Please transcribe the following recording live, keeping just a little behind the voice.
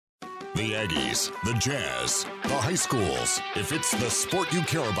The Aggies, the Jazz, the high schools. If it's the sport you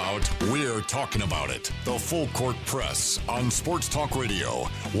care about, we're talking about it. The Full Court Press on Sports Talk Radio,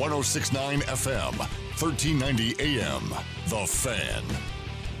 106.9 FM, 1390 AM. The Fan.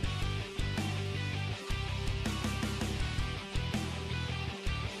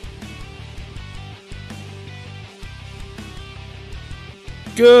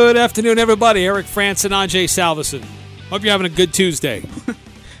 Good afternoon, everybody. Eric Frandsen Ajay Salvesen. Hope you're having a good Tuesday.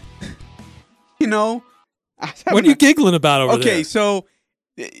 You know, what are you giggling about over there? Okay, so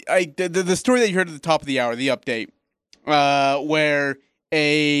the story that you heard at the top of the hour, the update, where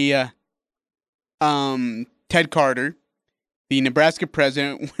Ted Carter, the Nebraska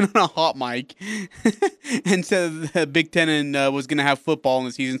president, went on a hot mic and said the Big Ten was going to have football in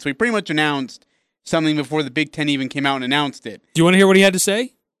the season. So he pretty much announced something before the Big Ten even came out and announced it. Do you want to hear what he had to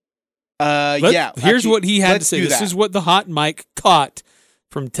say? Yeah. Here's what he had to say. This that. is what the hot mic caught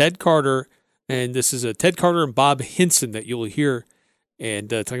from Ted Carter, and this is Ted Carter and Bob Hinson that you'll hear, and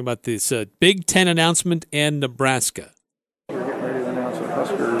talking about this Big Ten announcement and Nebraska. We're getting ready to announce a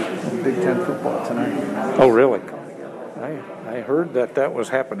Husker in Big Ten football tonight. Oh, really? I heard that was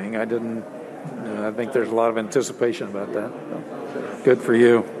happening. I didn't. I think there's a lot of anticipation about that. Good for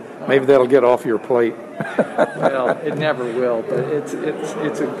you. Maybe that'll get off your plate. Well, it never will, but it's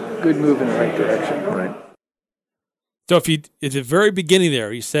a good move in the right direction. Right. So at the very beginning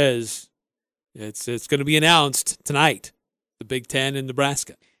there, he says it's going to be announced tonight, the Big Ten in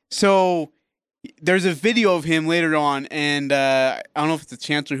Nebraska. So there's a video of him later on, and I don't know if it's the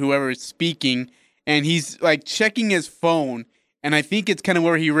chancellor, whoever is speaking, and he's like checking his phone, and I think it's kind of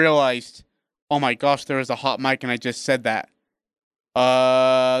where he realized, oh my gosh, there was a hot mic, and I just said that.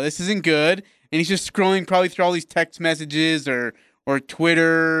 This isn't good. And he's just scrolling probably through all these text messages or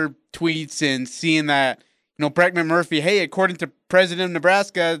Twitter tweets and seeing that, Brett McMurphy, hey, according to President of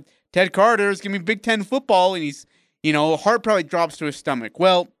Nebraska, Ted Carter is going to be Big Ten football. And he's, heart probably drops to his stomach.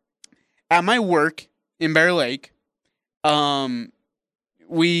 Well, at my work in Bear Lake,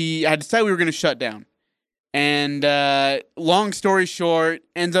 we had decided we were going to shut down. And long story short,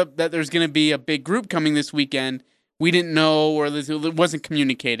 ends up that there's going to be a big group coming this weekend. We didn't know, or it wasn't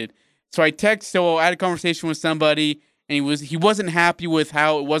communicated. So I had a conversation with somebody, and he wasn't happy with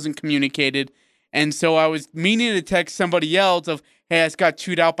how it wasn't communicated. And so I was meaning to text somebody else of, hey, I just got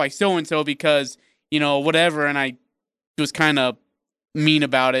chewed out by so-and-so because, whatever, and I was kind of mean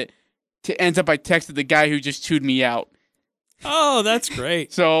about it. Ends up I texted the guy who just chewed me out. Oh, that's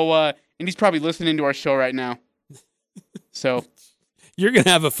great. So, and he's probably listening to our show right now. So... You're going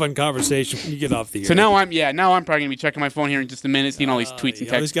to have a fun conversation when you get off the air. So now I'm probably going to be checking my phone here in just a minute, seeing all these tweets and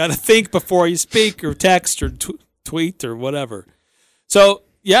texts. You always got to think before you speak or text or tweet or whatever. So,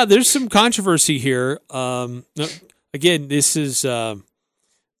 yeah, there's some controversy here. Again, this is the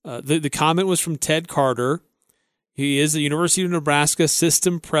comment was from Ted Carter. He is the University of Nebraska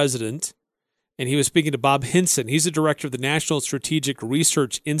system president, and he was speaking to Bob Hinson. He's the director of the National Strategic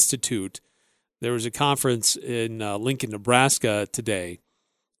Research Institute. There was a conference in Lincoln, Nebraska today,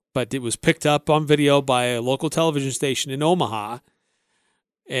 but it was picked up on video by a local television station in Omaha.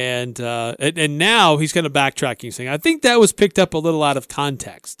 And now he's kind of backtracking, saying, I think that was picked up a little out of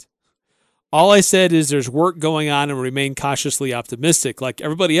context. All I said is there's work going on and remain cautiously optimistic, like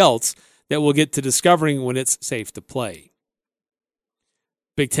everybody else, that we'll get to discovering when it's safe to play.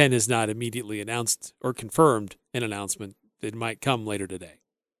 Big Ten has not immediately announced or confirmed an announcement that might come later today.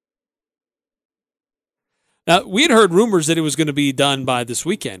 Now, we had heard rumors that it was going to be done by this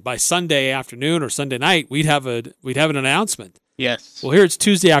weekend, by Sunday afternoon or Sunday night. We'd have an announcement. Yes. Well, here it's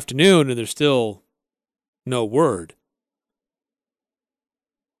Tuesday afternoon, and there's still no word.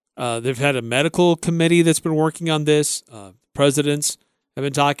 They've had a medical committee that's been working on this. Presidents have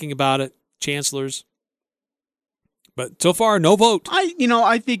been talking about it. Chancellors. But so far, no vote.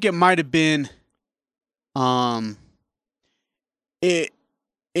 I think it might have been, it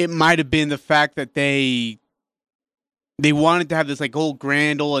might have been the fact that they wanted to have this whole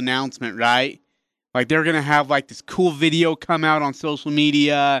grand old announcement, right? Like they're going to have this cool video come out on social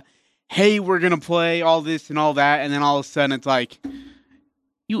media. Hey, we're going to play all this and all that. And then all of a sudden it's like,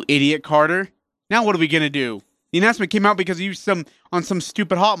 you idiot, Carter. Now what are we going to do? The announcement came out because you used on some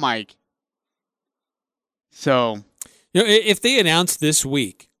stupid hot mic. So, if they announce this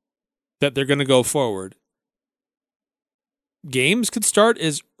week that they're going to go forward, games could start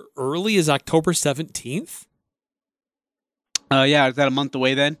as early as October 17th. Yeah, is that a month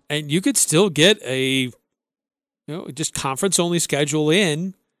away then? And you could still get a just conference-only schedule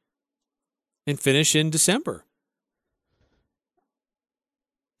in and finish in December.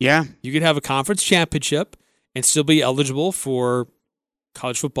 Yeah. You could have a conference championship and still be eligible for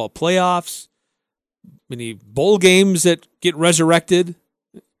college football playoffs, many bowl games that get resurrected.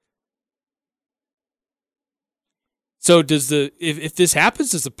 So if this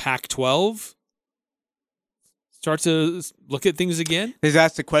happens, does the Pac-12 start to look at things again?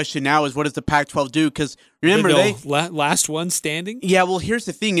 That's the question now: is what does the Pac-12 do? Because remember, last one standing. Yeah, well, here's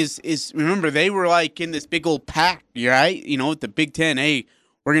the thing: is remember they were like in this big old pact, right? With the Big Ten. Hey,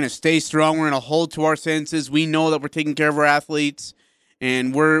 we're gonna stay strong. We're gonna hold to our senses. We know that we're taking care of our athletes,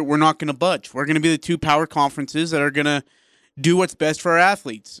 and we're not gonna budge. We're gonna be the two power conferences that are gonna do what's best for our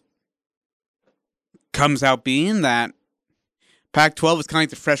athletes. Comes out being that Pac-12 is kind of like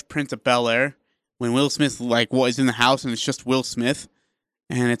the Fresh Prince of Bel-Air when Will Smith is in the house and it's just Will Smith,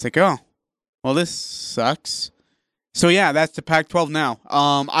 and it's like, oh, well, this sucks. So yeah, that's the Pac-12 now.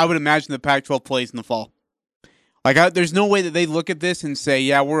 I would imagine the Pac-12 plays in the fall. There's no way that they look at this and say,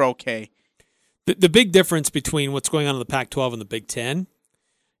 yeah, we're okay. The big difference between what's going on in the Pac-12 and the Big Ten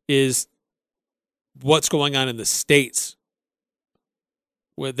is what's going on in the states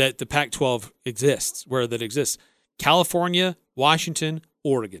where that the Pac-12 exists, California, Washington,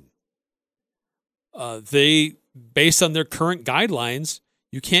 Oregon. They, based on their current guidelines,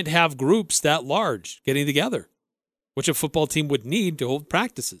 you can't have groups that large getting together, which a football team would need to hold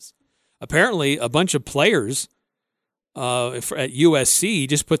practices. Apparently, a bunch of players at USC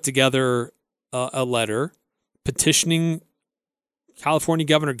just put together a letter petitioning California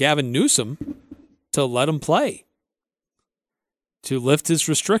Governor Gavin Newsom to let them play, to lift his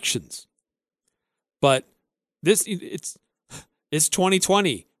restrictions. But it's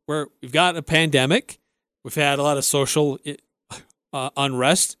 2020, where we've got a pandemic, we've had a lot of social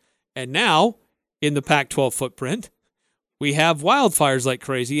unrest, and now in the Pac-12 footprint, we have wildfires like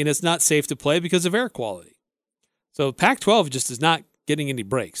crazy, and it's not safe to play because of air quality. So Pac-12 just is not getting any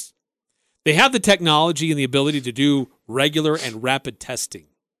breaks. They have the technology and the ability to do regular and rapid testing,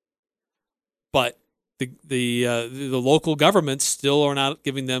 but the local governments still are not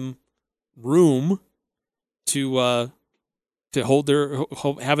giving them room to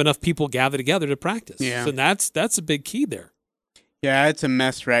have enough people gather together to practice. Yeah. So that's a big key there. Yeah, it's a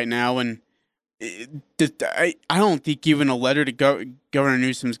mess right now, and I don't think even a letter to Governor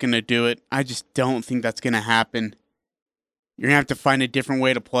Newsom's going to do it. I just don't think that's going to happen. You're going to have to find a different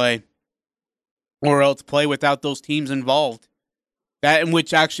way to play, or else play without those teams involved. That, in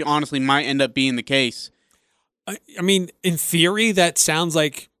which actually, honestly, might end up being the case. I mean, in theory, that sounds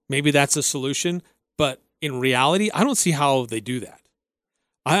like maybe that's a solution, but in reality, I don't see how they do that.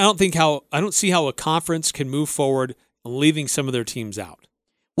 I don't see how a conference can move forward leaving some of their teams out.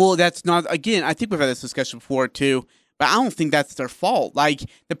 Well, that's not, again, I think we've had this discussion before too, but I don't think that's their fault. Like,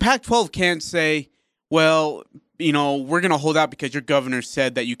 the Pac-12 can't say, well, we're going to hold out because your governor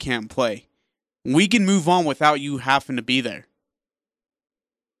said that you can't play. We can move on without you having to be there.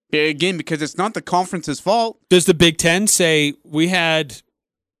 Again, because it's not the conference's fault. Does the Big Ten say we had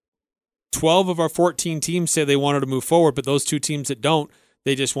 12 of our 14 teams say they wanted to move forward, but those two teams that don't,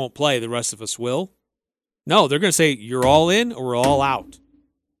 they just won't play. The rest of us will? No, they're going to say you're all in or we're all out.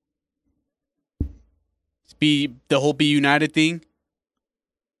 Be the whole Be United thing.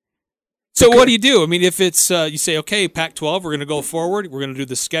 So what do you do? I mean, if it's you say, okay, Pac-12, we're going to go forward. We're going to do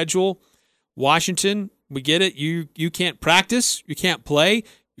the schedule. Washington, we get it. You can't practice. You can't play.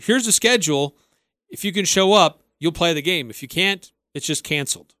 Here's the schedule. If you can show up, you'll play the game. If you can't, it's just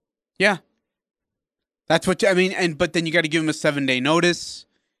canceled. Yeah. That's what I mean. But then you got to give them a 7-day notice.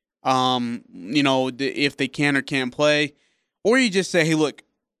 If they can or can't play, or you just say, hey, look,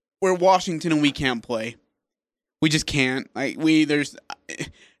 we're Washington and we can't play. We just can't.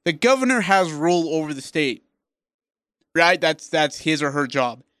 The governor has rule over the state, right? That's his or her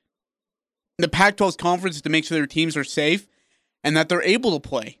job. The Pac-12's conference is to make sure their teams are safe and that they're able to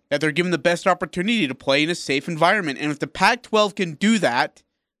play, that they're given the best opportunity to play in a safe environment. And if the Pac-12 can do that,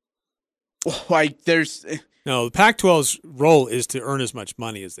 No, the Pac-12's role is to earn as much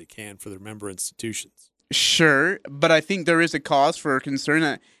money as they can for their member institutions. Sure, but I think there is a cause for concern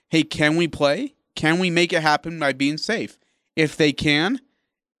that, hey, can we play? Can we make it happen by being safe? If they can,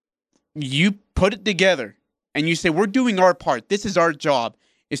 you put it together and you say, we're doing our part. This is our job,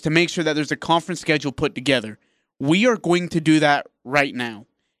 is to make sure that there's a conference schedule put together. We are going to do that right now.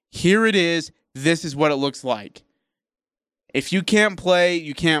 Here it is. This is what it looks like. If you can't play,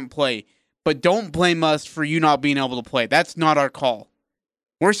 you can't play. But don't blame us for you not being able to play. That's not our call.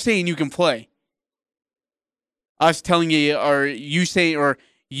 We're saying you can play. Us telling you, or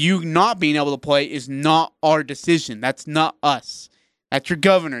you not being able to play is not our decision. That's not us. That's your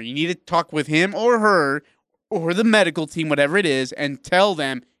governor. You need to talk with him or her or the medical team, whatever it is, and tell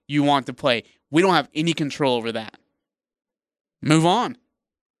them you want to play. We don't have any control over that. Move on.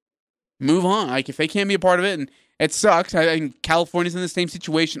 Move on. Like, if they can't be a part of it, and it sucks. I think California's in the same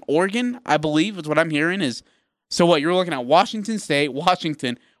situation. Oregon, I believe, is what I'm hearing is, so what, you're looking at Washington State,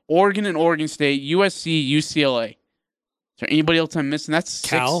 Washington, Oregon and Oregon State, USC, UCLA. Is there anybody else I'm missing? That's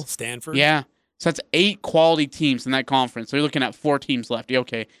Cal, 6. Stanford. Yeah. So that's 8 quality teams in that conference. So you're looking at 4 teams left.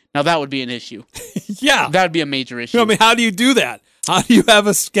 Okay. Now that would be an issue. Yeah. That would be a major issue. I mean, how do you do that? How do you have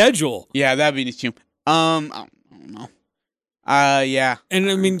a schedule? Yeah, that'd be an issue. I don't know. Yeah. And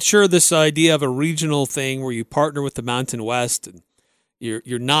I mean, sure, this idea of a regional thing where you partner with the Mountain West and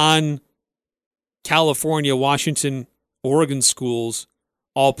your non-California, Washington, Oregon schools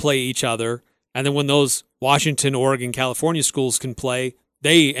all play each other. And then when those Washington, Oregon, California schools can play,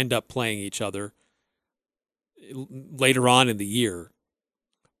 they end up playing each other later on in the year.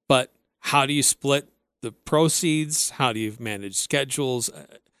 But how do you split the proceeds? How do you manage schedules?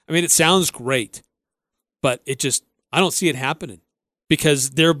 I mean, it sounds great, but I don't see it happening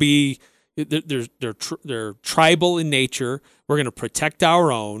because they're tribal in nature. We're going to protect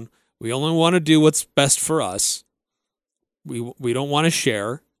our own. We only want to do what's best for us. We don't want to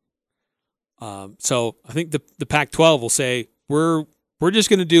share. So I think the Pac-12 will say we're just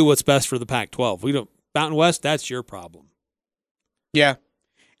going to do what's best for the Pac-12. We don't Mountain West. That's your problem. Yeah,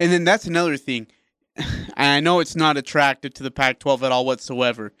 and then that's another thing. I know it's not attractive to the Pac-12 at all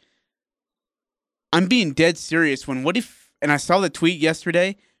whatsoever. I'm being dead serious. What if, and I saw the tweet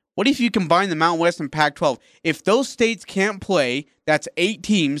yesterday, what if you combine the Mountain West and Pac-12? If those states can't play, that's 8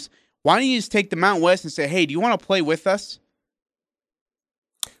 teams, why don't you just take the Mountain West and say, hey, do you want to play with us?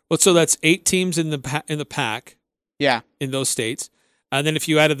 Well, so that's 8 teams in the Pac. Yeah. In those states. And then if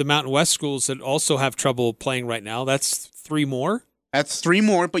you added the Mountain West schools that also have trouble playing right now, that's 3 more? That's 3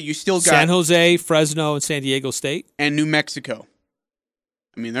 more, but you still got San Jose, Fresno, and San Diego State. And New Mexico.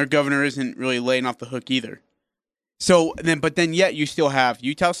 I mean, their governor isn't really laying off the hook either. So then yet you still have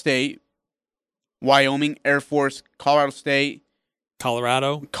Utah State, Wyoming, Air Force, Colorado State,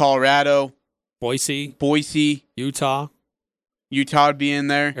 Colorado, Boise, Utah would be in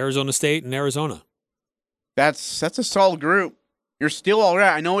there. Arizona State and Arizona. That's a solid group. You're still all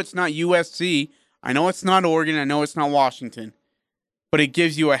right. I know it's not USC. I know it's not Oregon. I know it's not Washington. But it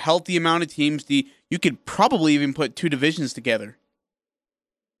gives you a healthy amount of teams. You could probably even put 2 divisions together.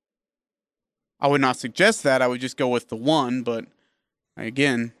 I would not suggest that. I would just go with the 1. But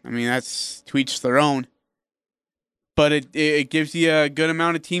again, I mean, that's to each their own. But it gives you a good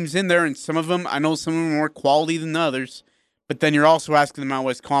amount of teams in there. And some of them, I know some of them are more quality than others. But then you're also asking the Mountain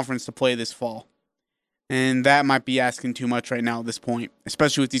West Conference to play this fall. And that might be asking too much right now at this point.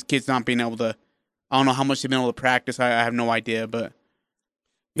 Especially with these kids not being able to, I don't know how much they've been able to practice. I have no idea, but.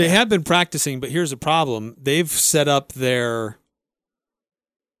 They have been practicing, but here's the problem. They've set up their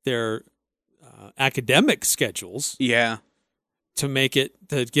academic schedules to make it,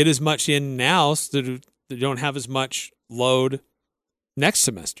 to get as much in now so that they don't have as much load next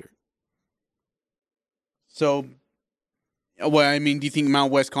semester. So, well, I mean, do you think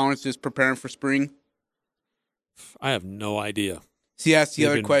Mountain West Conference is preparing for spring? I have no idea. See, that's the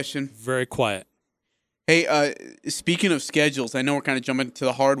other question. Very quiet. Hey, speaking of schedules, I know we're kind of jumping to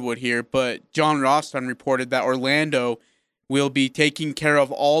the hardwood here, but John Roston reported that Orlando will be taking care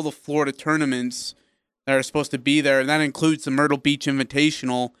of all the Florida tournaments that are supposed to be there, and that includes the Myrtle Beach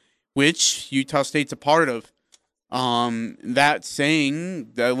Invitational, which Utah State's a part of. That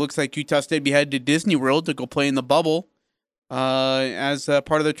saying, that looks like Utah State be headed to Disney World to go play in the bubble as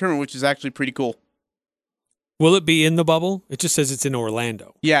part of the tournament, which is actually pretty cool. Will it be in the bubble? It just says it's in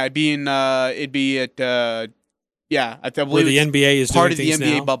Orlando. Yeah, it'd be at I believe where the NBA is part doing of the things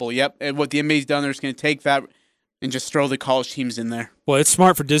NBA now. bubble. Yep, and what the NBA's done, they're just going to take that and just throw the college teams in there. Well, it's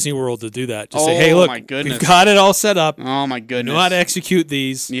smart for Disney World to do that. Just say, hey, look, my goodness. we've got it all set up. Oh my goodness, know how to execute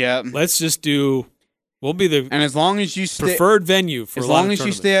these. Yeah, let's just do. We'll be the and as long as you preferred venue for as a lot long of as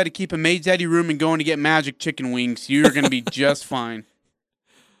you stay out to keep a maid's Eddie room and going to get magic chicken wings, you're going to be just fine.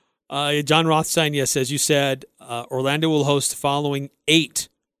 John Rothstein, yes, as you said, Orlando will host the following 8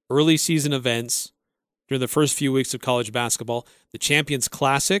 early season events during the first few weeks of college basketball: the Champions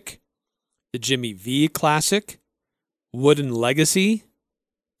Classic, the Jimmy V Classic, Wooden Legacy,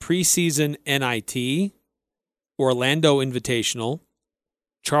 preseason NIT, Orlando Invitational,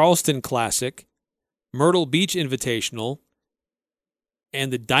 Charleston Classic, Myrtle Beach Invitational,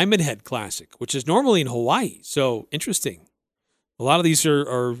 and the Diamond Head Classic, which is normally in Hawaii. So interesting. A lot of these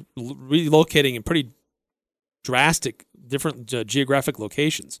are relocating in pretty drastic, different geographic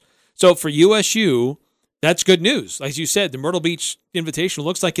locations. So for USU, that's good news. As you said, the Myrtle Beach Invitational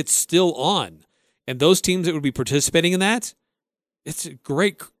looks like it's still on. And those teams that would be participating in that, it's a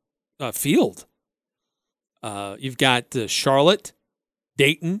great field. You've got Charlotte,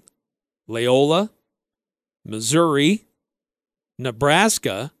 Dayton, Loyola, Missouri,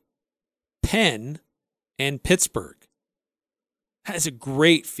 Nebraska, Penn, and Pittsburgh. That is a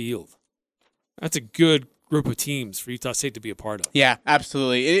great field. That's a good group of teams for Utah State to be a part of. Yeah,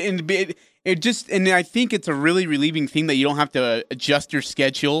 absolutely. And I think it's a really relieving thing that you don't have to adjust your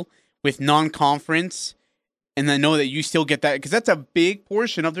schedule with non-conference, and then know that you still get that, because that's a big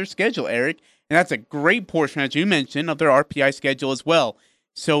portion of their schedule, Eric, and that's a great portion, as you mentioned, of their RPI schedule as well.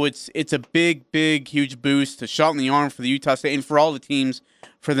 So it's a big, huge boost, a shot in the arm for the Utah State and for all the teams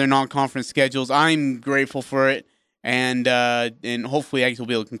for their non-conference schedules. I'm grateful for it, and hopefully Aggies will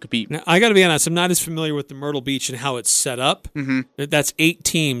be able to compete. Now, I got to be honest, I'm not as familiar with the Myrtle Beach and how it's set up. Mm-hmm. That's 8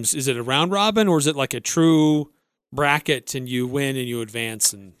 teams. Is it a round robin, or is it like a true bracket and you win and you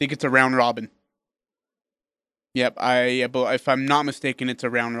advance? And I think it's a round robin. Yep, if I'm not mistaken, it's a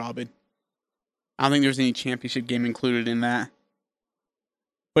round robin. I don't think there's any championship game included in that.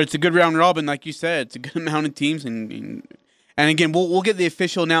 But it's a good round robin, like you said. It's a good amount of teams, and again, we'll get the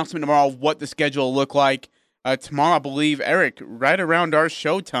official announcement tomorrow of what the schedule will look like. Tomorrow, I believe, Eric, right around our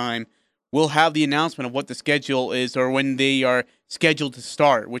show time, we'll have the announcement of what the schedule is, or when they are scheduled to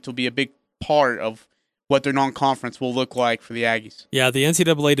start, which will be a big part of what their non-conference will look like for the Aggies. Yeah, the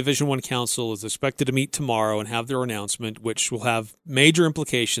NCAA Division I Council is expected to meet tomorrow and have their announcement, which will have major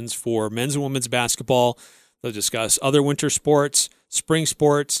implications for men's and women's basketball. They'll discuss other winter sports, spring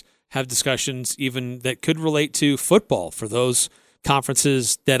sports, have discussions even that could relate to football for those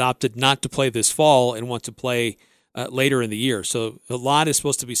conferences that opted not to play this fall and want to play later in the year. So a lot is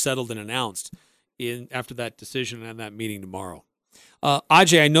supposed to be settled and announced after that decision and that meeting tomorrow.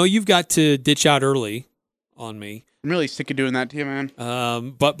 Ajay, I know you've got to ditch out early on me. I'm really sick of doing that to you, man.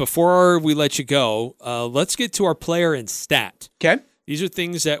 But before we let you go, let's get to our player and stat. Okay. These are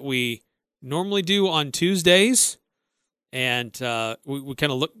things that we normally do on Tuesdays, and we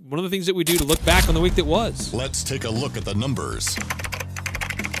kind of look. One of the things that we do to look back on the week that was. Let's take a look at the numbers.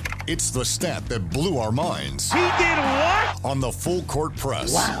 It's the stat that blew our minds. He did what? On the Full Court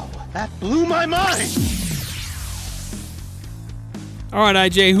Press. Wow, that blew my mind. All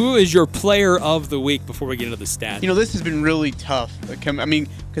right, IJ, who is your player of the week before we get into the stat? You know, this has been really tough. I mean,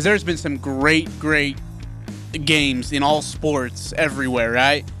 because there's been some great games in all sports everywhere,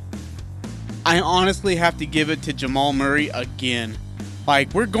 right? I honestly have to give it to Jamal Murray again.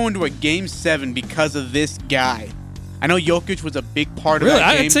 Like, we're going to a Game 7 because of this guy. I know Jokic was a big part of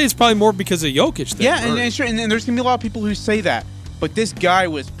that game. I'd say it's probably more because of Jokic than Murray. And there's going to be a lot of people who say that. But this guy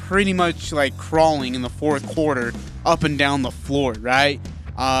was pretty much like crawling in the fourth quarter up and down the floor, right?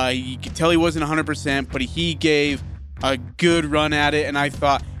 You could tell he wasn't 100%, but he gave a good run at it. And I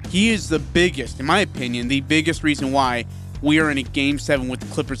thought he is the biggest, in my opinion, the biggest reason why we are in a Game 7 with the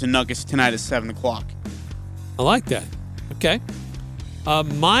Clippers and Nuggets tonight at 7 o'clock. I like that. Okay.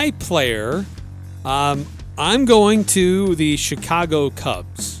 My player, I'm going to the Chicago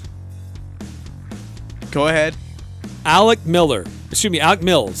Cubs. Go ahead. Alec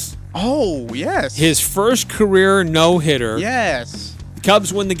Mills. Oh, yes. His first career no-hitter. Yes. The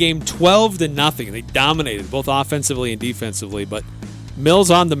Cubs win the game 12-0. They dominated both offensively and defensively, but Mills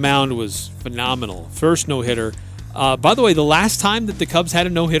on the mound was phenomenal. First no-hitter. By the way, the last time that the Cubs had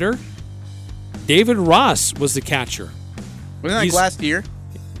a no-hitter, David Ross was the catcher. Wasn't that last year?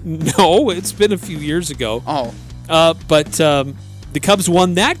 No, it's been a few years ago. Oh. But the Cubs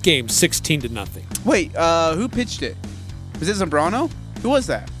won that game 16-0. Wait, who pitched it? Was it Zambrano? Who was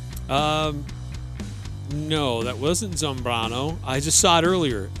that? No, that wasn't Zambrano. I just saw it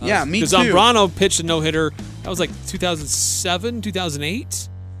earlier. Yeah, me too. Zambrano pitched a no-hitter. That was like 2007, 2008.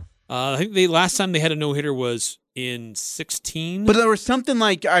 I think the last time they had a no-hitter was in 16. But there was something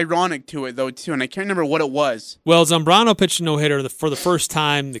like ironic to it, though, too, and I can't remember what it was. Well, Zambrano pitched a no-hitter for the first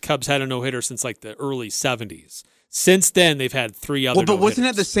time. The Cubs had a no-hitter since like the early 70s. Since then, they've had 3 other But no-hitters. wasn't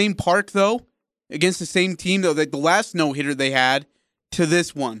it the same park, though? Against the same team, though? Like the last no-hitter they had to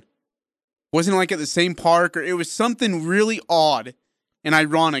this one. Wasn't it like at the same park? Or it was something really odd and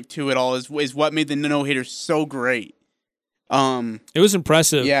ironic to it all is what made the no-hitter so great. It was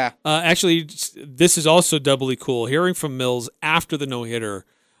impressive. Yeah. Actually, this is also doubly cool. Hearing from Mills after the no-hitter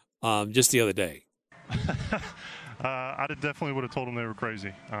just the other day. I definitely would have told them they were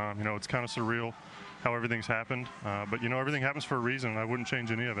crazy. It's kind of surreal how everything's happened. But, everything happens for a reason, and I wouldn't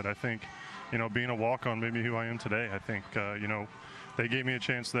change any of it. I think, being a walk-on made me who I am today. I think, they gave me a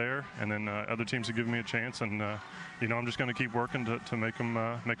chance there, and then other teams have given me a chance. And, I'm just going to keep working to make them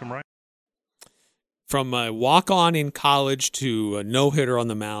right. From a walk-on in college to a no-hitter on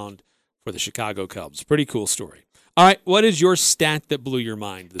the mound for the Chicago Cubs. Pretty cool story. All right, what is your stat that blew your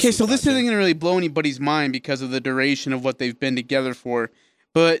mind? Okay, so this isn't going to really blow anybody's mind because of the duration of what they've been together for.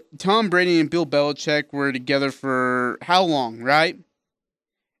 But Tom Brady and Bill Belichick were together for how long, right?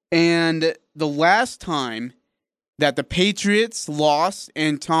 And the last time that the Patriots lost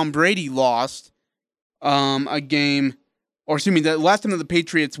and Tom Brady lost a game, or excuse me, the last time that the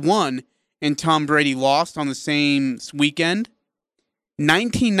Patriots won and Tom Brady lost on the same weekend,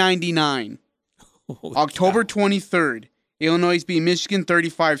 1999. October 23rd, Illinois beat Michigan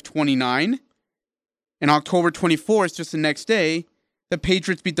 35-29. And October 24th, just the next day, the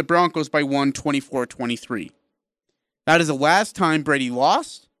Patriots beat the Broncos by 24-23. That is the last time Brady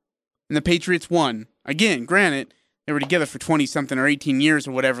lost and the Patriots won. Again, granted, they were together for 20-something or 18 years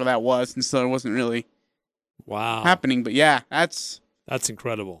or whatever that was, and so it wasn't really happening. But yeah, that's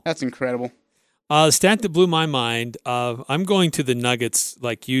incredible. That's incredible. Stat that blew my mind, I'm going to the Nuggets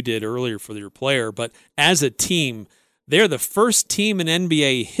like you did earlier for your player, but as a team, they're the first team in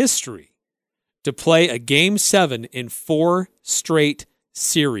NBA history to play a Game 7 in 4 straight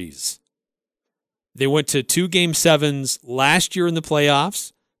series. They went to 2 Game 7s last year in the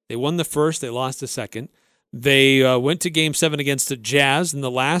playoffs. They won the first, they lost the second. They went to Game 7 against the Jazz in the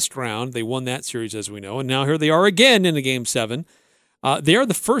last round. They won that series, as we know, and now here they are again in a Game 7. They are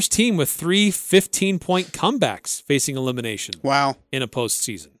the first team with 3 15-point comebacks facing elimination. Wow. In a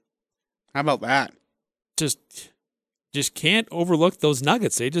postseason. How about that? Just can't overlook those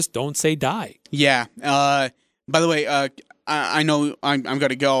Nuggets. They just don't say die. Yeah. By the way, I know I'm going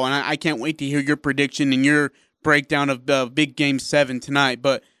to go, and I can't wait to hear your prediction and your breakdown of the big Game 7 tonight.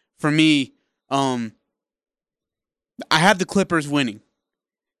 But for me, I have the Clippers winning.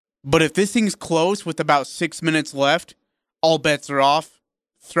 But if this thing's close with about 6 minutes left, all bets are off.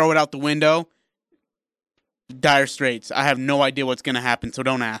 Throw it out the window. Dire straits. I have no idea what's going to happen, so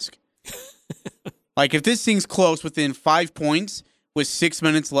don't ask. Like, if this thing's close within 5 points with 6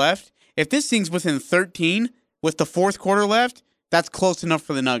 minutes left, if this thing's within 13 with the fourth quarter left, that's close enough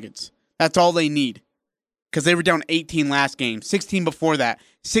for the Nuggets. That's all they need. Because they were down 18 last game, 16 before that,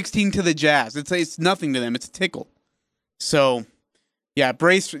 16 to the Jazz. It's nothing to them. It's a tickle. So, yeah,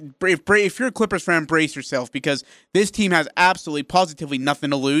 if you're a Clippers fan, brace yourself, because this team has absolutely, positively nothing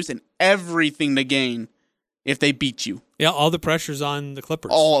to lose and everything to gain if they beat you. Yeah, all the pressure's on the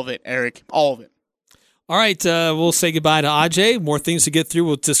Clippers. All of it, Eric. All of it. All right, we'll say goodbye to Ajay. More things to get through.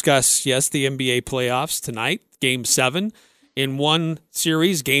 We'll discuss, yes, the NBA playoffs tonight, Game 7 in one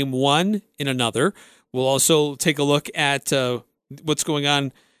series, Game 1 in another. We'll also take a look at what's going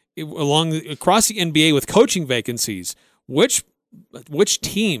on across the NBA with coaching vacancies. Which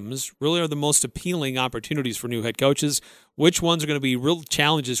teams really are the most appealing opportunities for new head coaches? Which ones are going to be real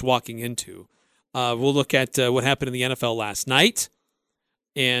challenges walking into? We'll look at what happened in the NFL last night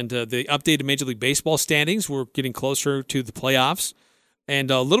and the updated Major League Baseball standings. We're getting closer to the playoffs. And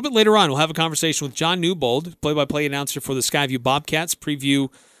a little bit later on, we'll have a conversation with John Newbold, play-by-play announcer for the Skyview Bobcats, preview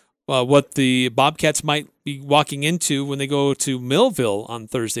what the Bobcats might be walking into when they go to Millville on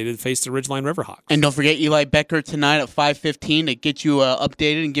Thursday to face the Ridgeline Riverhawks. And don't forget Eli Boettger tonight at 5:15 to get you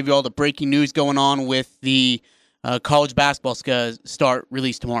updated and give you all the breaking news going on with the college basketball start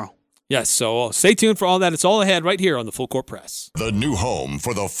release tomorrow. Yes, so stay tuned for all that. It's all ahead right here on the Full Court Press. The new home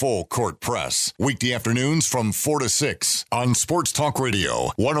for the Full Court Press. Weekday afternoons from 4 to 6 on Sports Talk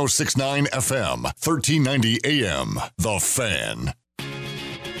Radio, 106.9 FM, 1390 AM. The Fan.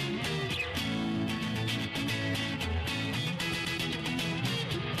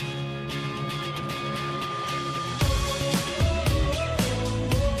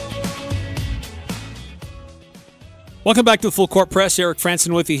 Welcome back to the Full Court Press. Eric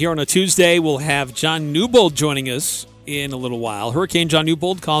Frandsen with you here on a Tuesday. We'll have John Newbold joining us in a little while. Hurricane John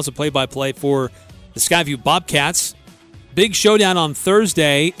Newbold calls a play-by-play for the Skyview Bobcats. Big showdown on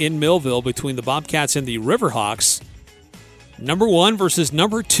Thursday in Millville between the Bobcats and the Riverhawks. Number 1 versus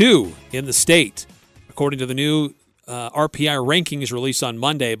number 2 in the state, according to the new RPI rankings released on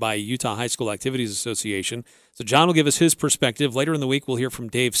Monday by Utah High School Activities Association. So John will give us his perspective. Later in the week, we'll hear from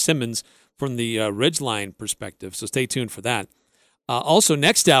Dave Simmons from the Ridgeline perspective, so stay tuned for that. Also,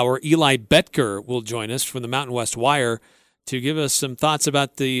 next hour, Eli Boettger will join us from the Mountain West Wire to give us some thoughts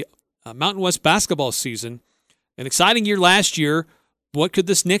about the Mountain West basketball season. An exciting year last year. What could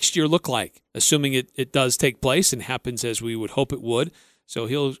this next year look like, assuming it does take place and happens as we would hope it would? So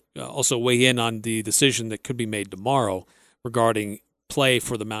he'll also weigh in on the decision that could be made tomorrow regarding play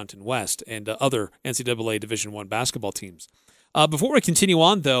for the Mountain West and other NCAA Division I basketball teams. Before we continue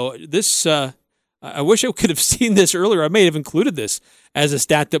on, though, this I wish I could have seen this earlier. I may have included this as a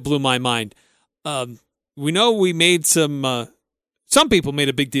stat that blew my mind. We know we made some people made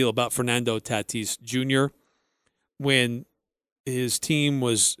a big deal about Fernando Tatis Jr. when his team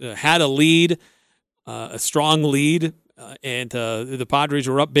was had a lead, a strong lead, and the Padres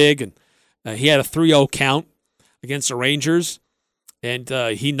were up big, and he had a 3-0 count against the Rangers, and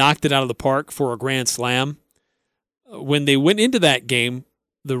he knocked it out of the park for a grand slam. When they went into that game,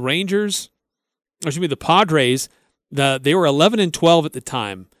 the Padres, they were 11-12 at the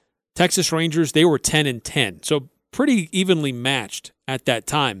time. Texas Rangers, they were 10-10, so pretty evenly matched at that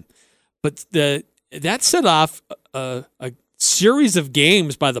time. But that set off a series of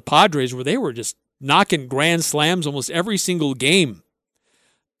games by the Padres where they were just knocking grand slams almost every single game.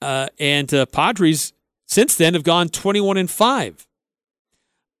 And Padres since then have gone 21-5.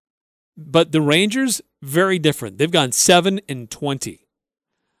 But the Rangers, very different. They've gone 7-20.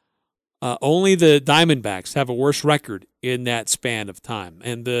 Only the Diamondbacks have a worse record in that span of time.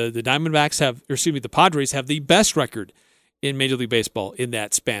 And the Padres have the best record in Major League Baseball in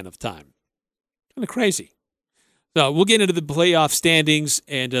that span of time. Kind of crazy. So we'll get into the playoff standings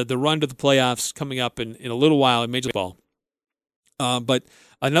and the run to the playoffs coming up in a little while in Major League Baseball. But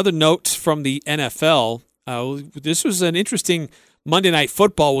another note from the NFL, this was an interesting Monday Night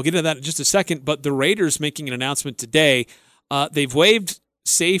Football. We'll get into that in just a second, but the Raiders making an announcement today. They've waived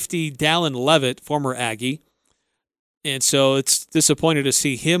safety Dallin Leavitt, former Aggie, and so it's disappointing to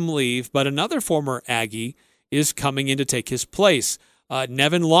see him leave, but another former Aggie is coming in to take his place.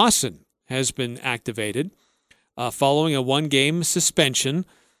 Nevin Lawson has been activated following a one-game suspension.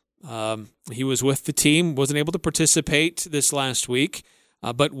 He was with the team, wasn't able to participate this last week,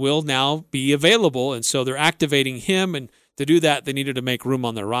 but will now be available, and so they're activating him, and to do that, they needed to make room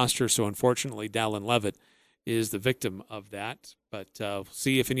on their roster, so unfortunately, Dallin Leavitt is the victim of that. But we'll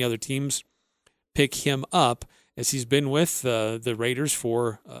see if any other teams pick him up, as he's been with the Raiders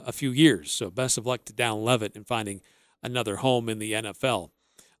for a few years. So best of luck to Dallin Leavitt in finding another home in the NFL.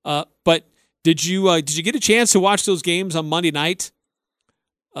 But did you get a chance to watch those games on Monday night?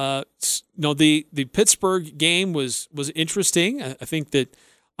 The Pittsburgh game was interesting. I think that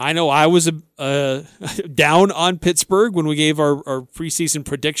I was down on Pittsburgh when we gave our preseason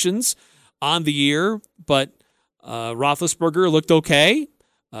predictions on the year, but Roethlisberger looked okay.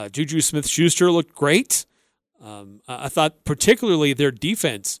 Juju Smith-Schuster looked great. I thought particularly their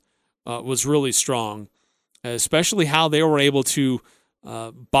defense was really strong, especially how they were able to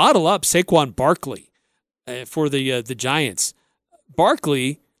bottle up Saquon Barkley for the Giants.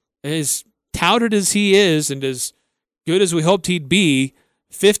 Barkley, as touted as he is and as good as we hoped he'd be,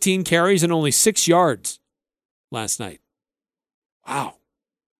 15 carries and only 6 yards last night. Wow,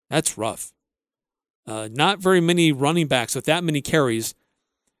 that's rough. Not very many running backs with that many carries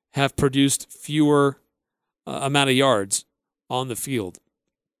have produced fewer amount of yards on the field.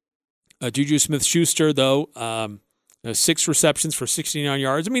 Juju Smith-Schuster, though, 6 receptions for 69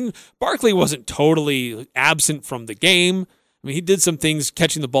 yards. I mean, Barkley wasn't totally absent from the game. I mean, he did some things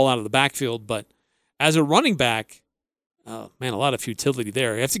catching the ball out of the backfield, but as a running back, a lot of futility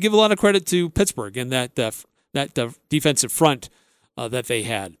there. You have to give a lot of credit to Pittsburgh and that defensive front that they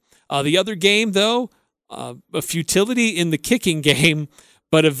had. The other game, though, a futility in the kicking game,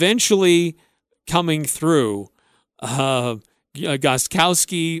 but eventually coming through.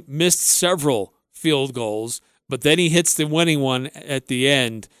 Gostkowski missed several field goals, but then he hits the winning one at the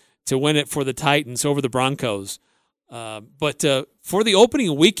end to win it for the Titans over the Broncos. But for the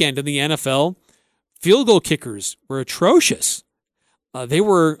opening weekend in the NFL, field goal kickers were atrocious. They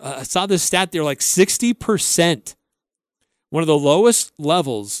were, I saw this stat, they're like 60%. One of the lowest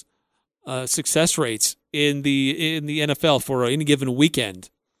levels success rates in the NFL for any given weekend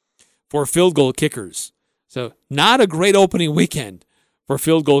for field goal kickers. So not a great opening weekend for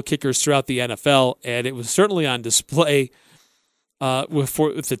field goal kickers throughout the NFL, and it was certainly on display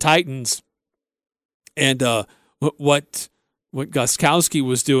with the Titans and what Gostkowski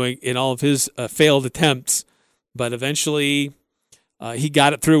was doing in all of his failed attempts. But eventually he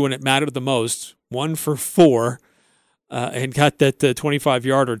got it through when it mattered the most, 1 for 4, and got that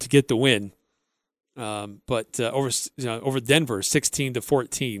 25-yarder to get the win. But over Denver,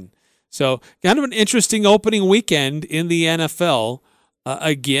 16-14. So kind of an interesting opening weekend in the NFL.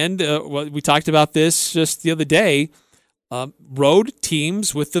 Again, we talked about this just the other day. Road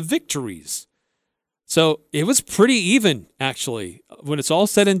teams with the victories. So it was pretty even, actually. When it's all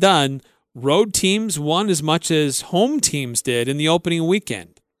said and done, road teams won as much as home teams did in the opening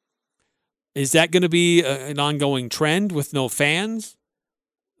weekend. Is that going to be an ongoing trend with no fans?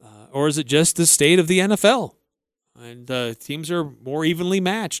 Or is it just the state of the NFL? And teams are more evenly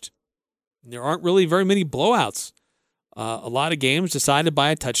matched. There aren't really very many blowouts. A lot of games decided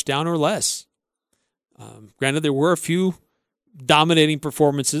by a touchdown or less. Granted, there were a few dominating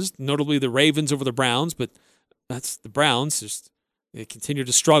performances, notably the Ravens over the Browns, but That's the Browns. They continue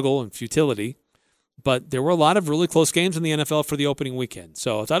to struggle in futility. But there were a lot of really close games in the NFL for the opening weekend.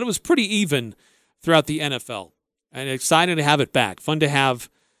 So I thought it was pretty even throughout the NFL. And excited to have it back. Fun to have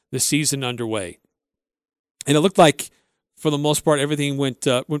the season underway. And it looked like, for the most part, everything went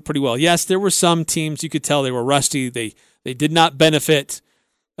pretty well. Yes, there were some teams you could tell they were rusty. They did not benefit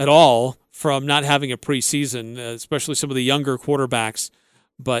at all from not having a preseason, especially some of the younger quarterbacks,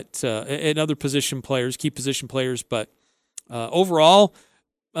 but and other key position players. But overall,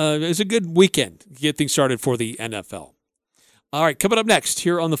 it was a good weekend to get things started for the NFL. All right, coming up next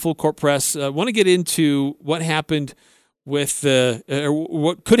here on the Full Court Press, I want to get into what happened with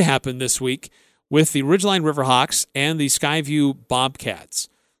what could happen this week with the Ridgeline Riverhawks and the Skyview Bobcats.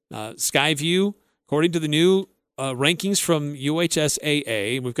 Skyview, according to the new rankings from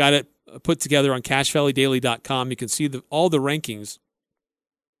UHSAA, we've got it put together on CashValleyDaily.com. You can see all the rankings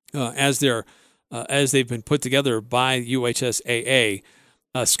as they've been put together by UHSAA.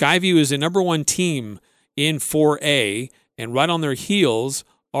 Skyview is the number one team in 4A, and right on their heels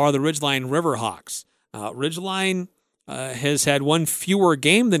are the Ridgeline Riverhawks. Ridgeline has had one fewer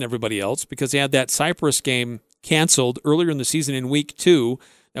game than everybody else because they had that Cypress game canceled earlier in the season in week 2.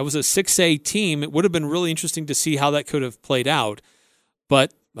 That was a 6A team. It would have been really interesting to see how that could have played out,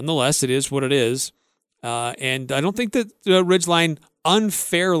 but nonetheless, it is what it is. And I don't think that Ridgeline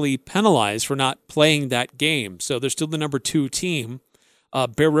unfairly penalized for not playing that game. So they're still the number 2 team.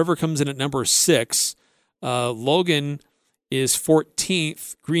 Bear River comes in at number 6. Logan is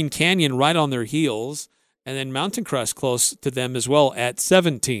 14th. Green Canyon right on their heels. And then Mountain Crest close to them as well at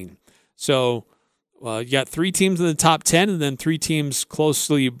 17. So you got 3 teams in the top 10 and then 3 teams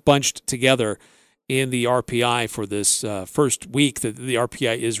closely bunched together in the RPI for this first week that the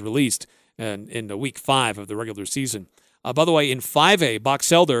RPI is released in the week 5 of the regular season. By the way, in 5A,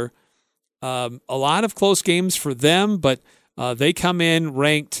 Box Elder, a lot of close games for them, but they come in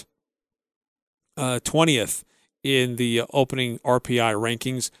ranked 20th in the opening RPI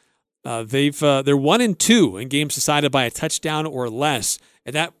rankings. They're 1-2 in games decided by a touchdown or less,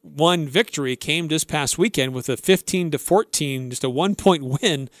 and that one victory came this past weekend with a 15-14, just a 1-point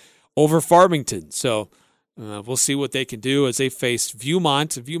win over Farmington. So we'll see what they can do as they face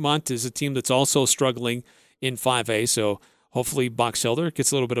Viewmont. Viewmont is a team that's also struggling in 5A, so hopefully Box Elder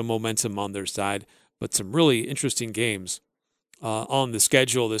gets a little bit of momentum on their side, but some really interesting games on the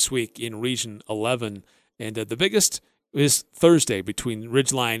schedule this week in Region 11. And the biggest is Thursday between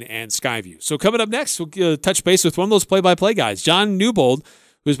Ridgeline and Skyview. So coming up next, we'll touch base with one of those play-by-play guys, John Newbold,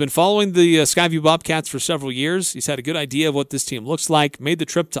 who's been following the Skyview Bobcats for several years. He's had a good idea of what this team looks like, made the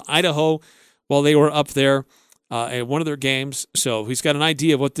trip to Idaho while they were up there at one of their games. So he's got an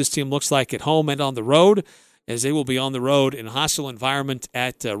idea of what this team looks like at home and on the road, as they will be on the road in a hostile environment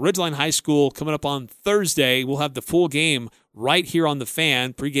at Ridgeline High School coming up on Thursday. We'll have the full game right here on the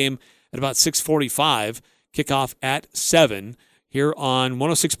Fan, pregame at about 6:45, kickoff at 7 here on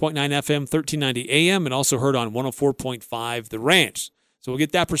 106.9 FM, 1390 AM, and also heard on 104.5 The Ranch. So we'll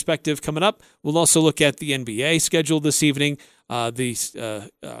get that perspective coming up. We'll also look at the NBA schedule this evening.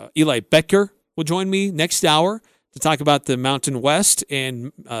 Eli Boettger will join me next hour to talk about the Mountain West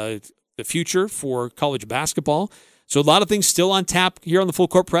and the future for college basketball. So a lot of things still on tap here on the Full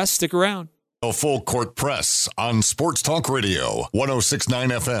Court Press. Stick around. The Full Court Press on Sports Talk Radio,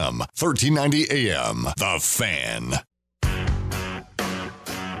 106.9 FM, 1390 AM. The Fan.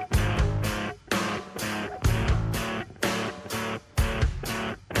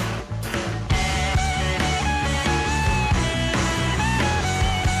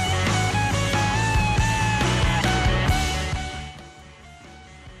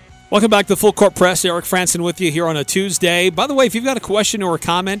 Welcome back to the Full Court Press. Eric Frandsen with you here on a Tuesday. By the way, if you've got a question or a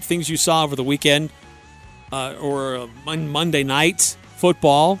comment, things you saw over the weekend or Monday night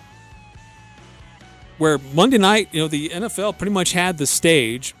football, where Monday night, the NFL pretty much had the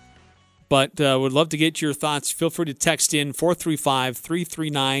stage, but would love to get your thoughts. Feel free to text in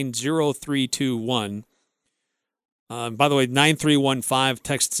 435-339-0321. By the way, 9315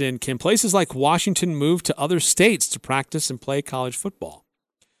 texts in, can places like Washington move to other states to practice and play college football?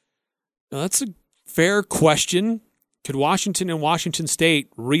 Now, that's a fair question. Could Washington and Washington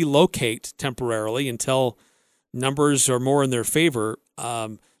State relocate temporarily until numbers are more in their favor?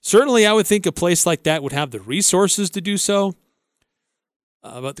 Certainly, I would think a place like that would have the resources to do so.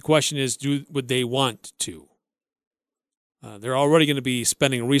 But the question is, would they want to? They're already going to be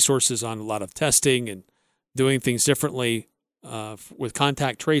spending resources on a lot of testing and doing things differently with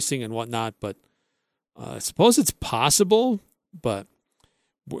contact tracing and whatnot. But I suppose it's possible. But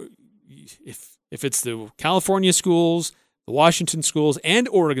if it's the California schools, the Washington schools, and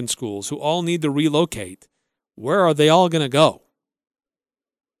Oregon schools who all need to relocate, where are they all going to go?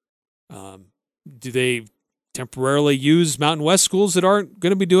 Do they temporarily use Mountain West schools that aren't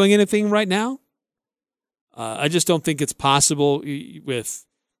going to be doing anything right now? I just don't think it's possible with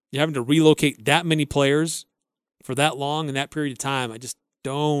you having to relocate that many players for that long in that period of time. I just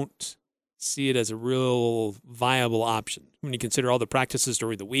don't see it as a real viable option. When you consider all the practices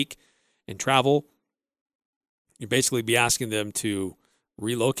during the week and travel, you'd basically be asking them to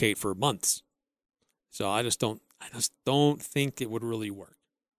relocate for months. So I just don't think it would really work.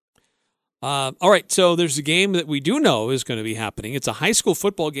 All right, so there's a game that we do know is going to be happening. It's a high school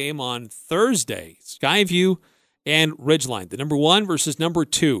football game on Thursday. Skyview and Ridgeline, the number 1 versus number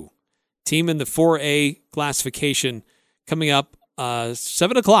 2 team in the 4A classification, coming up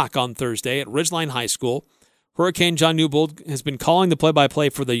 7 o'clock on Thursday at Ridgeline High School. Hurricane John Newbold has been calling the play-by-play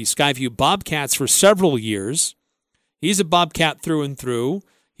for the Skyview Bobcats for several years. He's a Bobcat through and through.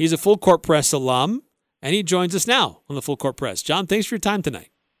 He's a Full Court Press alum, and he joins us now on the Full Court Press. John, thanks for your time tonight.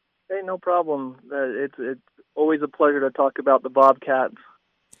 Hey, no problem. It's always a pleasure to talk about the Bobcats.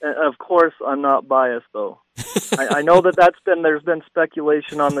 And of course, I'm not biased, though. I know there's been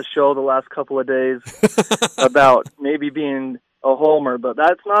speculation on the show the last couple of days about maybe being a homer, but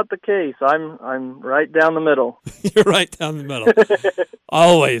that's not the case. I'm right down the middle. You're right down the middle.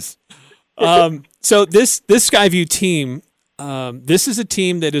 Always. So this Skyview team, this is a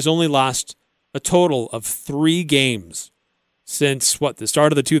team that has only lost a total of 3 games since the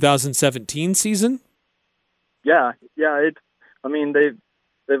start of the 2017 season. Yeah.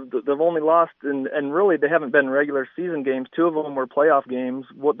 They've only lost, and really they haven't been regular season games. 2 of them were playoff games.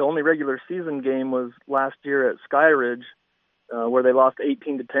 The only regular season game was last year at Skyridge, where they lost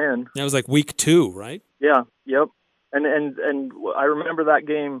 18-10. That was like week 2, right? Yeah. Yep. And I remember that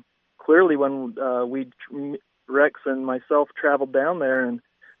game clearly when Rex and myself traveled down there, and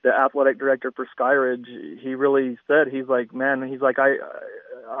the athletic director for Skyridge, he really said,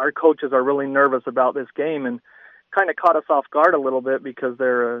 our coaches are really nervous about this game, and kind of caught us off guard a little bit because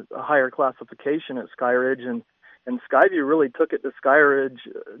they're a higher classification at Skyridge, and Skyview really took it to Skyridge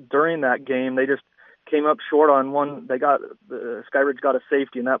during that game. They just came up short on one. Skyridge got a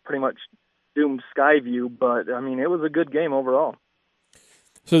safety, and that pretty much doomed Skyview, but I mean, it was a good game overall.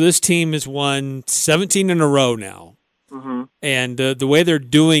 So this team has won 17 in a row now. Mm-hmm. And the way they're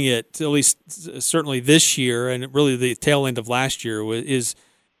doing it, at least certainly this year, and really the tail end of last year, is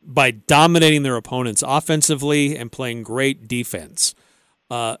by dominating their opponents offensively and playing great defense.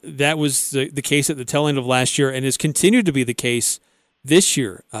 That was the case at the tail end of last year, and has continued to be the case this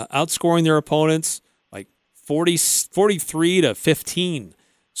year, outscoring their opponents like 43-15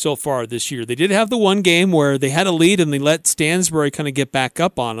 so far this year. They did have the one game where they had a lead and they let Stansbury kind of get back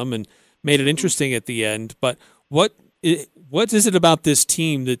up on them and made it interesting at the end. But what is it about this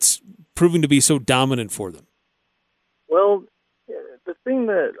team that's proving to be so dominant for them? Well, the thing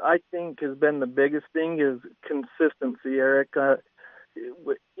that I think has been the biggest thing is consistency, Eric.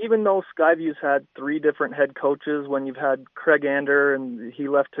 Even though Skyview's had 3 different head coaches, when you've had Craig Ander and he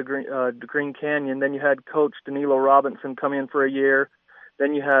left to Green Canyon, then you had Coach Danilo Robinson come in for a year,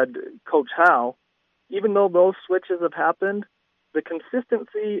 then you had Coach Howe. Even though those switches have happened, the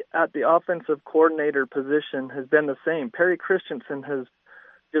consistency at the offensive coordinator position has been the same. Perry Christensen has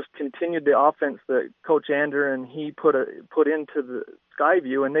just continued the offense that Coach Ander and he put into the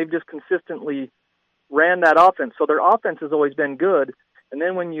Skyview, and they've just consistently ran that offense. So their offense has always been good. And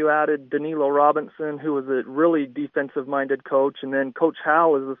then when you added Danilo Robinson, who was a really defensive-minded coach, and then Coach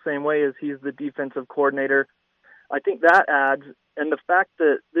Howe is the same way as he's the defensive coordinator, I think that adds. And the fact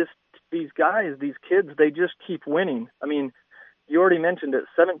that these guys, these kids, they just keep winning. I mean, you already mentioned it,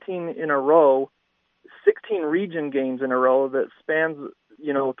 17 in a row, 16 region games in a row that spans,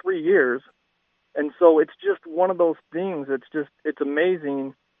 3 years. And so it's just one of those things. It's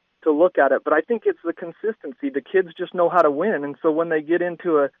amazing to look at it. But I think it's the consistency. The kids just know how to win. And so when they get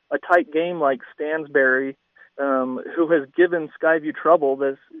into a tight game like Stansbury, who has given Skyview trouble,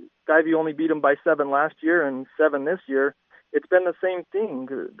 Skyview only beat them by 7 last year and 7 this year. It's been the same thing.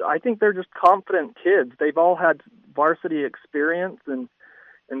 I think they're just confident kids. They've all had varsity experience, and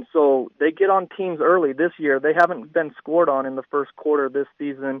so they get on teams early. This year, they haven't been scored on in the first quarter this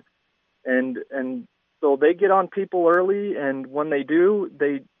season, and so they get on people early. And when they do,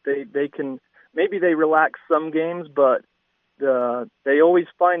 they can, maybe they relax some games, but they always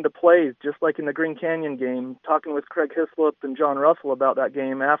find the plays. Just like in the Green Canyon game, talking with Craig Hislop and John Russell about that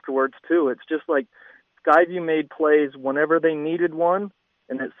game afterwards too. It's just like Skyview made plays whenever they needed one,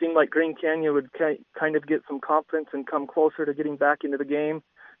 and it seemed like Green Canyon would kind of get some confidence and come closer to getting back into the game.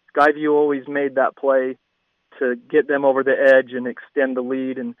 Skyview always made that play to get them over the edge and extend the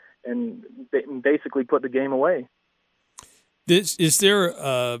lead, and and basically put the game away. Is there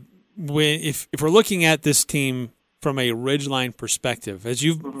if we're looking at this team from a Ridgeline perspective, as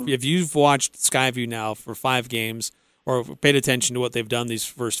if you've watched Skyview now for 5 games or paid attention to what they've done these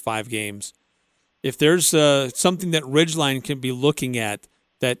first 5 games, if there's something that Ridgeline can be looking at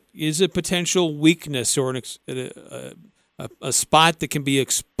that is a potential weakness or a spot that can be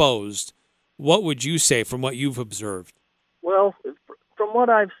exposed, what would you say from what you've observed? Well, from what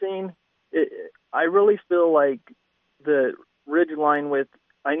I've seen, I really feel like the Ridgeline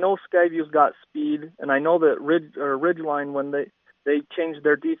I know Skyview's got speed, and I know that Ridgeline, when they changed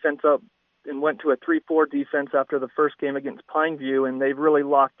their defense up and went to a 3-4 defense after the first game against Pineview, and they've really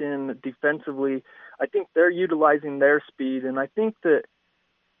locked in defensively, I think they're utilizing their speed, and I think that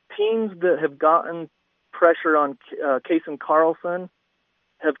teams that have gotten pressure on Case and Carlson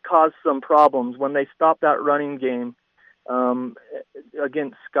have caused some problems when they stop that running game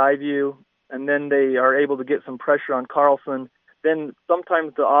against Skyview, and then they are able to get some pressure on Carlson. Then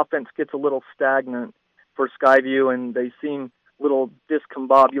sometimes the offense gets a little stagnant for Skyview, and they seem a little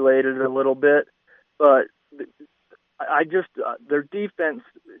discombobulated a little bit. But I just their defense,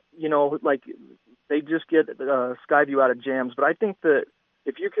 like they just get Skyview out of jams. But I think that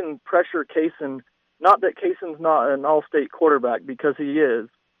if you can pressure Kaysen, not that Kaysen's not an all-state quarterback, because he is,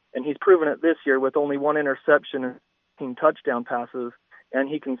 and he's proven it this year with only 1 interception and 15 touchdown passes, and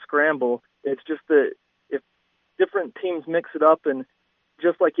he can scramble. It's just that if different teams mix it up, and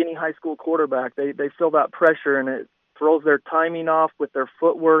just like any high school quarterback, they feel that pressure and it throws their timing off with their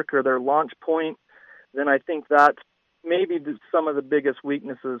footwork or their launch point, then I think that's maybe some of the biggest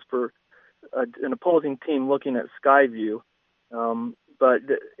weaknesses for an opposing team looking at Skyview. But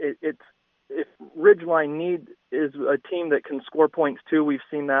if Ridgeline is a team that can score points too, we've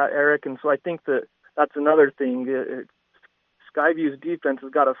seen that, Eric, and so I think that's another thing. Skyview's defense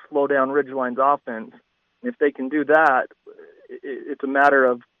has got to slow down Ridgeline's offense. And if they can do that, it's a matter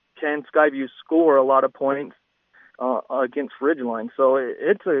of can Skyview score a lot of points against Ridgeline. So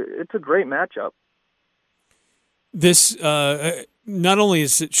it's a great matchup. This not only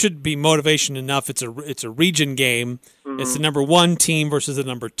should be motivation enough. It's a region game. Mm-hmm. It's the number 1 team versus the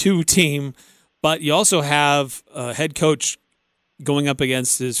number 2 team, but you also have a head coach going up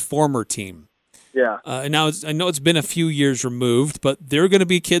against his former team. Yeah. And now I know it's been a few years removed, but there are going to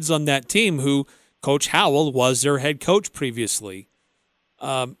be kids on that team who Coach Howell was their head coach previously.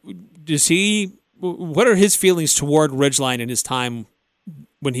 What are his feelings toward Ridgeline in his time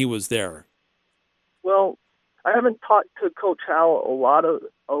when he was there? Well, I haven't talked to Coach Howell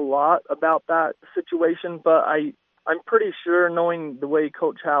a lot about that situation, but I'm pretty sure, knowing the way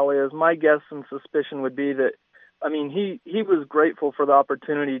Coach Howell is, my guess and suspicion would be that, I mean, he was grateful for the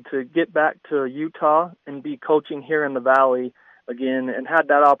opportunity to get back to Utah and be coaching here in the Valley again, and had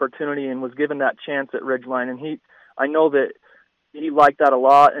that opportunity and was given that chance at Ridgeline. And I know that he liked that a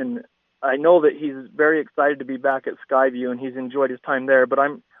lot, and I know that he's very excited to be back at Skyview, and he's enjoyed his time there. But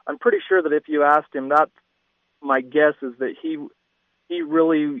I'm pretty sure that if you asked him, that's my guess, is that he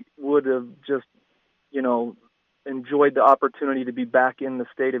really would have just, enjoyed the opportunity to be back in the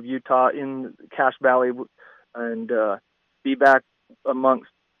state of Utah, in Cache Valley, and be back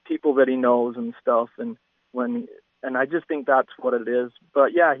amongst people that he knows and stuff. And I just think that's what it is.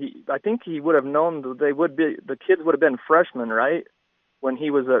 But yeah, I think he would have known that the kids would have been freshmen, right, when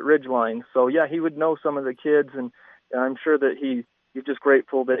he was at Ridgeline. So yeah, he would know some of the kids, and I'm sure that he's just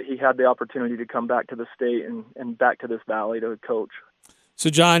grateful that he had the opportunity to come back to the state and back to this valley to coach. So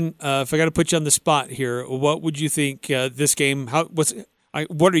John, if I got to put you on the spot here, what would you think this game?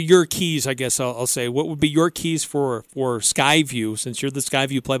 What are your keys? I guess I'll say. What would be your keys for Skyview, since you're the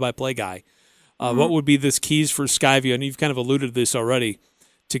Skyview play-by-play guy? What would be the keys for Skyview? And you've kind of alluded to this already,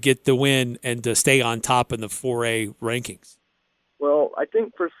 to get the win and to stay on top in the 4A rankings. Well, I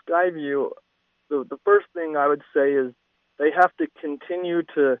think for Skyview, the first thing I would say is they have to continue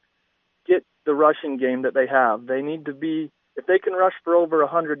to get the rushing game that they have. They need to be, if they can rush for over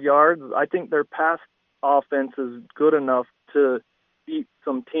 100 yards, I think their pass offense is good enough to beat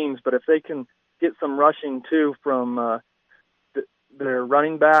some teams. But if they can get some rushing too from their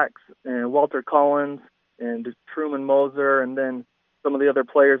running backs and Walter Collins and Truman Moser, and then some of the other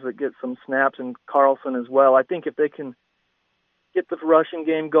players that get some snaps, and Carlson as well, I think if they can get the rushing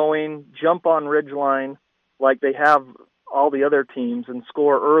game going, jump on Ridgeline like they have all the other teams, and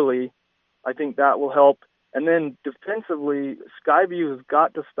score early, I think that will help. And then defensively, Skyview has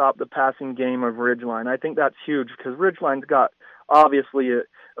got to stop the passing game of Ridgeline. I think that's huge, because Ridgeline's got obviously a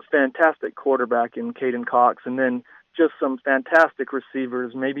fantastic quarterback in Caden Cox, and then just some fantastic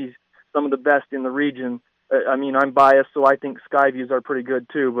receivers, maybe some of the best in the region, I mean, I'm biased, so I think Skyview's are pretty good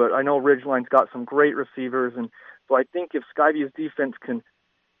too, but I know Ridgeline's got some great receivers, and so I think if Skyview's defense can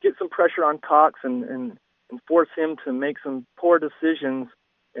get some pressure on Cox and force him to make some poor decisions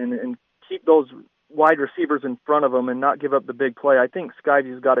and keep those wide receivers in front of him and not give up the big play, I think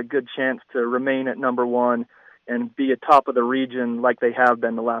Skyview's got a good chance to remain at number one and be atop of the region like they have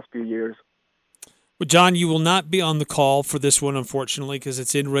been the last few years. Well, John, you will not be on the call for this one, unfortunately, because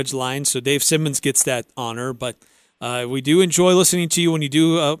it's in Ridgeline, so Dave Simmons gets that honor. But we do enjoy listening to you when you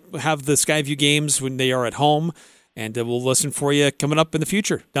do have the Skyview games when they are at home, and we'll listen for you coming up in the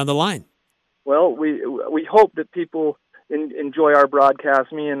future down the line. Well, we hope that people enjoy our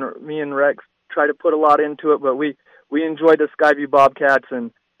broadcast. Me and Rex try to put a lot into it, but we enjoy the Skyview Bobcats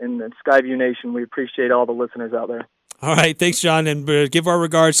and the Skyview Nation. We appreciate all the listeners out there. All right, thanks, John, and give our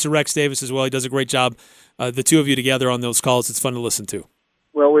regards to Rex Davis as well. He does a great job, the two of you together on those calls. It's fun to listen to.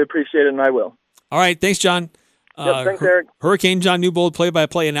 Well, we appreciate it, and I will. All right, thanks, John. Yep, thanks, Eric. Hurricane John Newbold,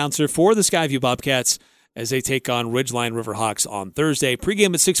 play-by-play announcer for the Skyview Bobcats as they take on Ridgeline Riverhawks on Thursday.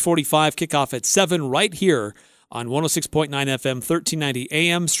 Pre-game at 6:45, kickoff at 7 right here on 106.9 FM, 1390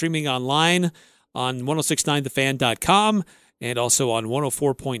 AM, streaming online on 1069thefan.com and also on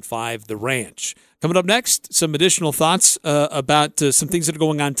 104.5 The Ranch. Coming up next, some additional thoughts about some things that are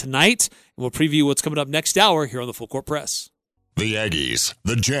going on tonight. And we'll preview what's coming up next hour here on the Full Court Press. The Aggies,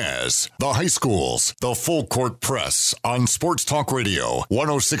 the Jazz, the high schools, the Full Court Press on Sports Talk Radio,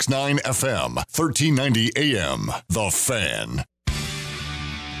 106.9 FM, 1390 AM. The Fan.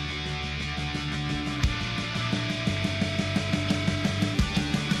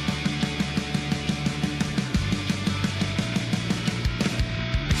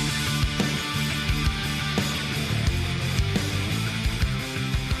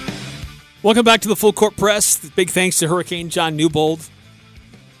 Welcome back to the Full Court Press. Big thanks to Hurricane John Newbold.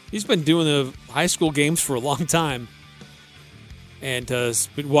 He's been doing the high school games for a long time and has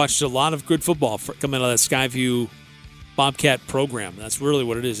watched a lot of good football coming out of that Skyview Bobcat program. That's really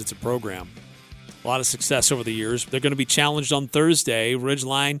what it is. It's a program. A lot of success over the years. They're going to be challenged on Thursday.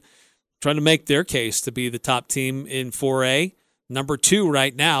 Ridgeline trying to make their case to be the top team in 4A. Number 2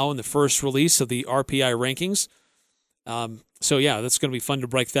 right now in the first release of the RPI rankings. So, yeah, that's going to be fun to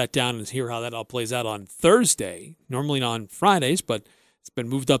break that down and hear how that all plays out on Thursday. Normally on Fridays, but it's been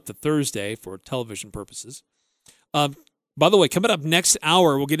moved up to Thursday for television purposes. By the way, coming up next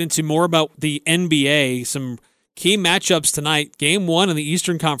hour, we'll get into more about the NBA, some key matchups tonight. Game 1 in the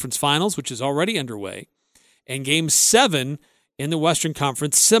Eastern Conference Finals, which is already underway, and Game 7 in the Western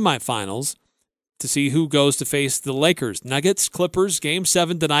Conference semifinals to see who goes to face the Lakers. Nuggets, Clippers, Game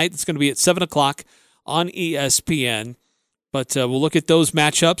 7 tonight. It's going to be at 7 o'clock on ESPN. But we'll look at those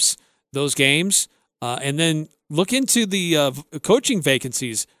matchups, those games, and then look into the coaching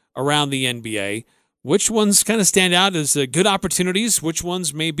vacancies around the NBA. Which ones kind of stand out as good opportunities? Which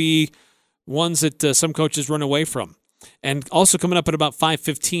ones may be ones that some coaches run away from? And also coming up at about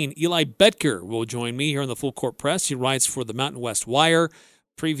 5:15, Eli Boettger will join me here on the Full Court Press. He writes for the Mountain West Wire,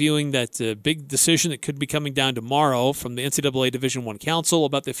 previewing that big decision that could be coming down tomorrow from the NCAA Division I Council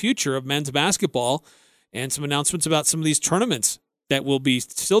about the future of men's basketball, and some announcements about some of these tournaments that will be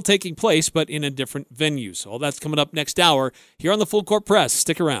still taking place, but in a different venue. So all that's coming up next hour here on the Full Court Press.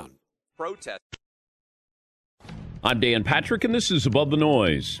 Stick around. Protest. I'm Dan Patrick, and this is Above the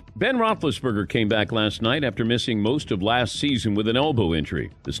Noise. Ben Roethlisberger came back last night after missing most of last season with an elbow injury.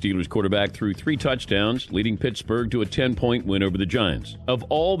 The Steelers quarterback threw 3 touchdowns, leading Pittsburgh to a 10-point win over the Giants. Of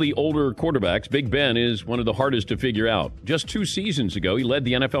all the older quarterbacks, Big Ben is one of the hardest to figure out. Just 2 seasons ago, he led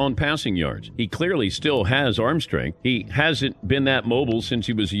the NFL in passing yards. He clearly still has arm strength. He hasn't been that mobile since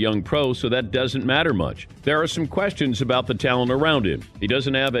he was a young pro, so that doesn't matter much. There are some questions about the talent around him. He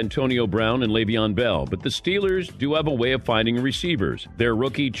doesn't have Antonio Brown and Le'Veon Bell, but the Steelers do have a way of finding receivers. Their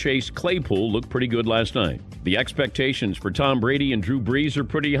rookie Chase Claypool looked pretty good last night. The expectations for Tom Brady and Drew Brees are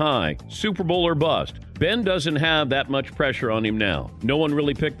pretty high. Super Bowl or bust. Ben doesn't have that much pressure on him now. No one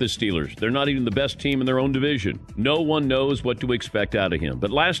really picked the Steelers. They're not even the best team in their own division. No one knows what to expect out of him.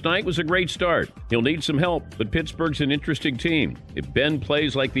 But last night was a great start. He'll need some help, but Pittsburgh's an interesting team. If Ben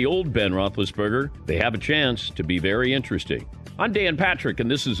plays like the old Ben Roethlisberger, they have a chance to be very interesting. I'm Dan Patrick, and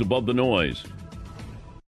this is Above the Noise.